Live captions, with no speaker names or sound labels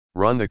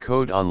Run the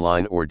code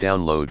online or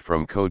download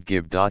from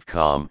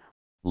codegive.com,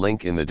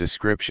 link in the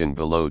description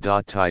below.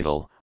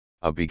 Title: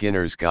 A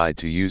Beginner's Guide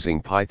to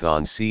Using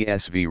Python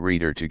CSV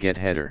Reader to Get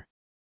Header.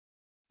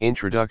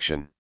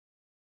 Introduction.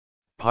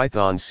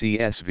 Python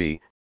CSV,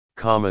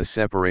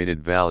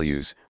 separated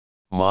values,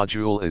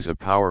 module is a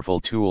powerful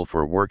tool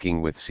for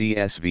working with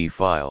CSV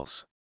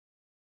files.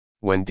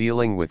 When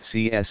dealing with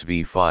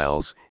CSV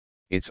files,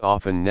 it's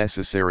often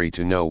necessary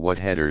to know what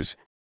headers,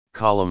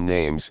 column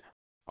names,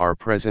 are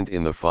present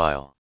in the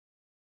file.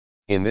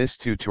 In this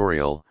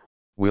tutorial,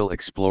 we'll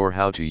explore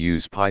how to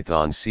use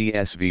Python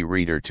CSV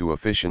Reader to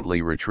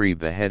efficiently retrieve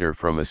the header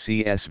from a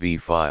CSV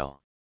file.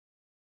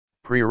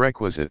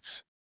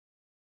 Prerequisites.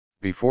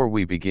 Before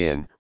we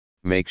begin,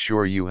 make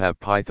sure you have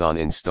Python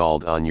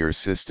installed on your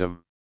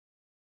system.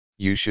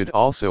 You should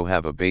also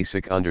have a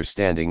basic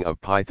understanding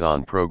of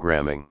Python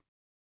programming.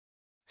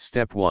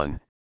 Step 1.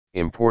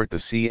 Import the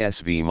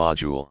CSV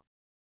module.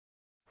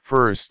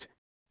 First,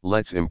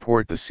 let's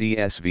import the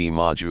CSV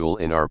module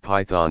in our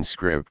Python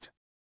script.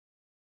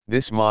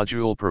 This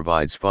module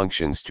provides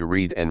functions to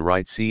read and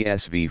write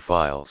CSV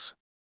files.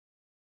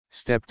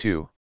 Step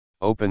 2.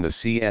 Open the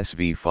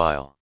CSV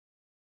file.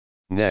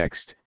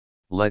 Next,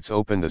 let's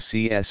open the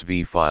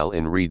CSV file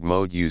in read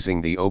mode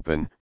using the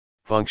open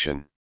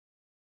function.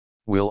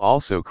 We'll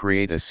also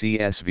create a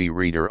CSV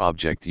reader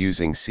object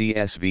using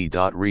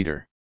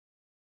csv.reader.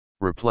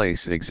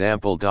 Replace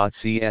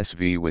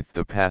example.csv with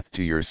the path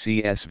to your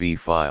CSV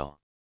file.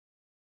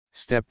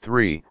 Step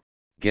 3.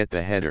 Get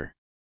the header.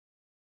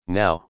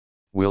 Now,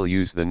 we'll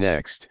use the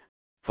next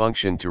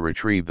function to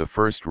retrieve the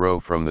first row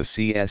from the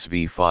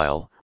CSV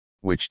file,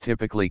 which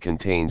typically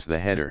contains the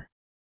header.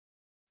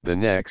 The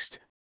next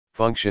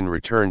function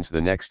returns the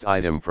next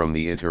item from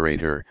the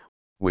iterator,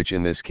 which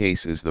in this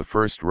case is the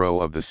first row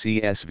of the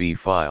CSV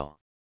file.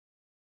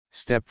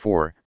 Step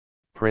 4.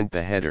 Print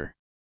the header.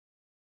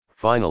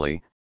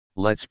 Finally,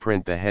 let's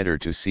print the header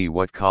to see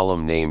what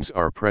column names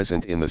are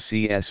present in the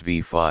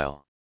CSV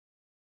file.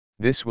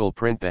 This will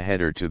print the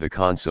header to the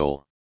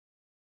console.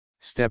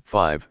 Step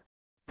 5.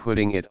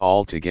 Putting it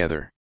all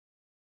together.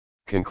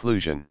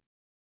 Conclusion.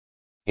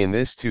 In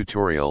this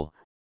tutorial,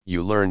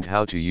 you learned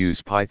how to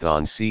use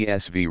Python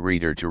CSV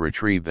Reader to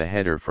retrieve the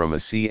header from a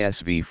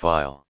CSV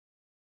file.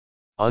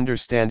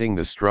 Understanding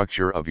the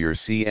structure of your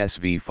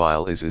CSV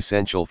file is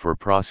essential for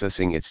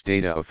processing its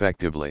data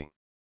effectively.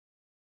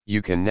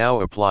 You can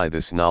now apply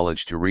this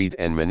knowledge to read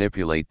and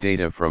manipulate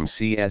data from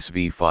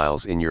CSV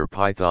files in your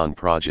Python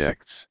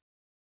projects.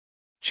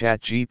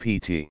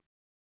 ChatGPT